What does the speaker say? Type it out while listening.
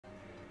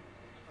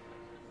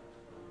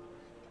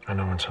I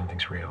know when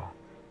something's real.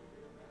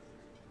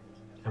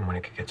 And when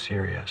it could get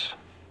serious.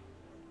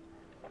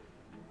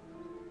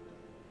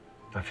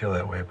 I feel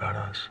that way about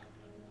us.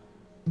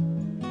 Do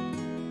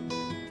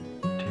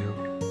you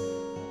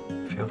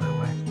feel that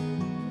way?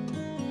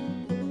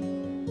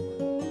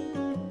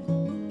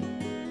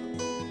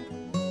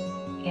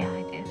 Yeah,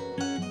 I do.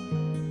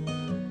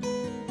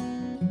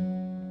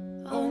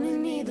 Only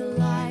need the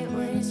light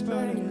when it's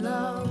burning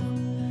low.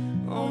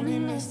 Only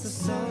miss the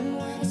sun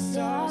when it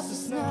starts to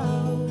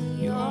snow.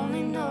 You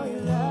only know you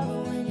love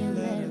her when you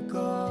let her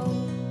go.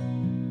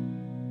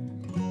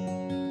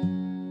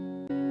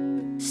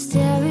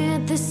 Staring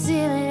at the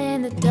ceiling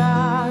in the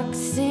dark,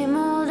 same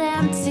old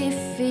empty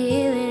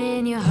feeling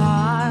in your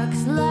heart.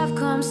 'Cause love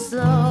comes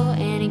slow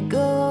and it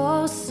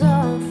goes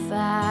so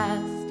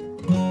fast.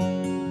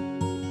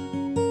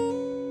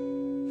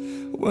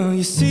 Well,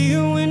 you see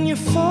her when you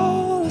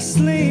fall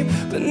asleep,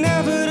 but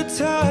never to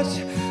touch,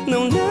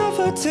 no,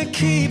 never to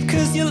keep.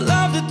 'Cause you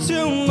loved her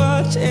too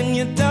much and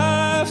you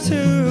dive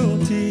too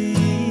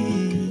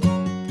deep.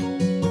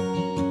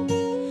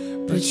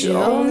 But you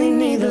only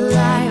need the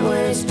light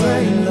when it's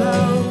burning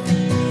low.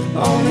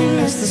 Only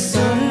miss the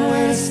sun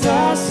when it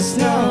starts to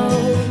snow.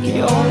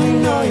 You only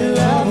know you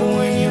love her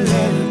when you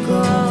let her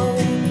go.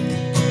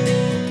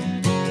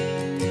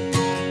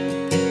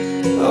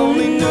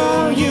 Only know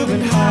you've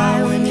been high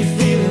when you're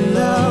feeling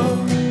low.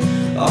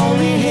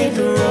 Only hate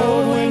the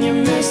road when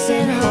you're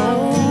missing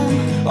home.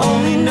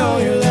 Only know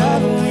you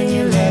love her when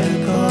you let her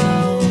go.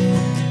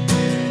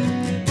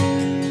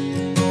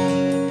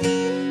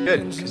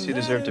 Good, because you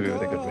deserve to be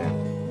with a good man.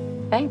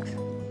 Thanks.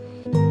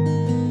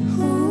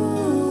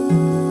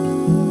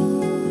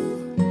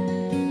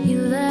 You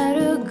let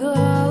her go.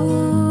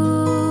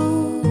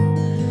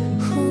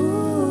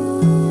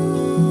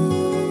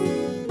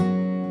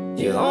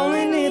 You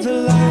only need the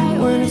light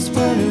when it's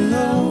burning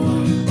low.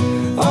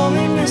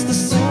 Only miss the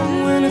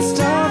sun when it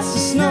starts to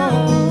snow.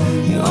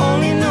 You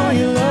only know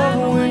you love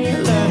her when you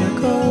let her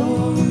go.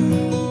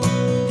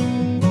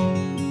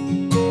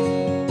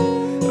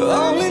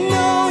 Only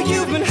know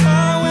you've been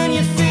high when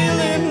you're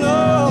feeling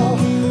low.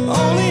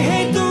 Only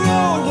hate the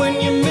road when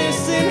you're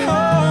missing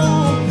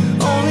home.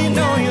 Only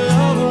know you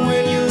love her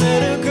when you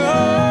let her go.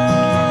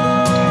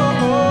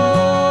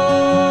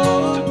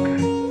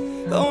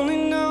 Only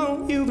know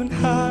you've been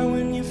high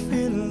when you're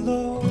feeling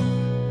low.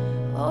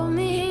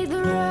 Only hate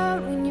the road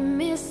when you're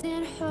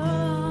missing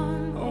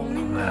home.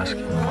 Only I'm know asking,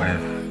 you what love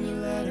if her when you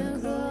let her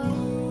go.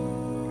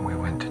 we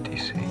went to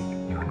DC,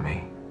 you and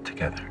me,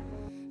 together?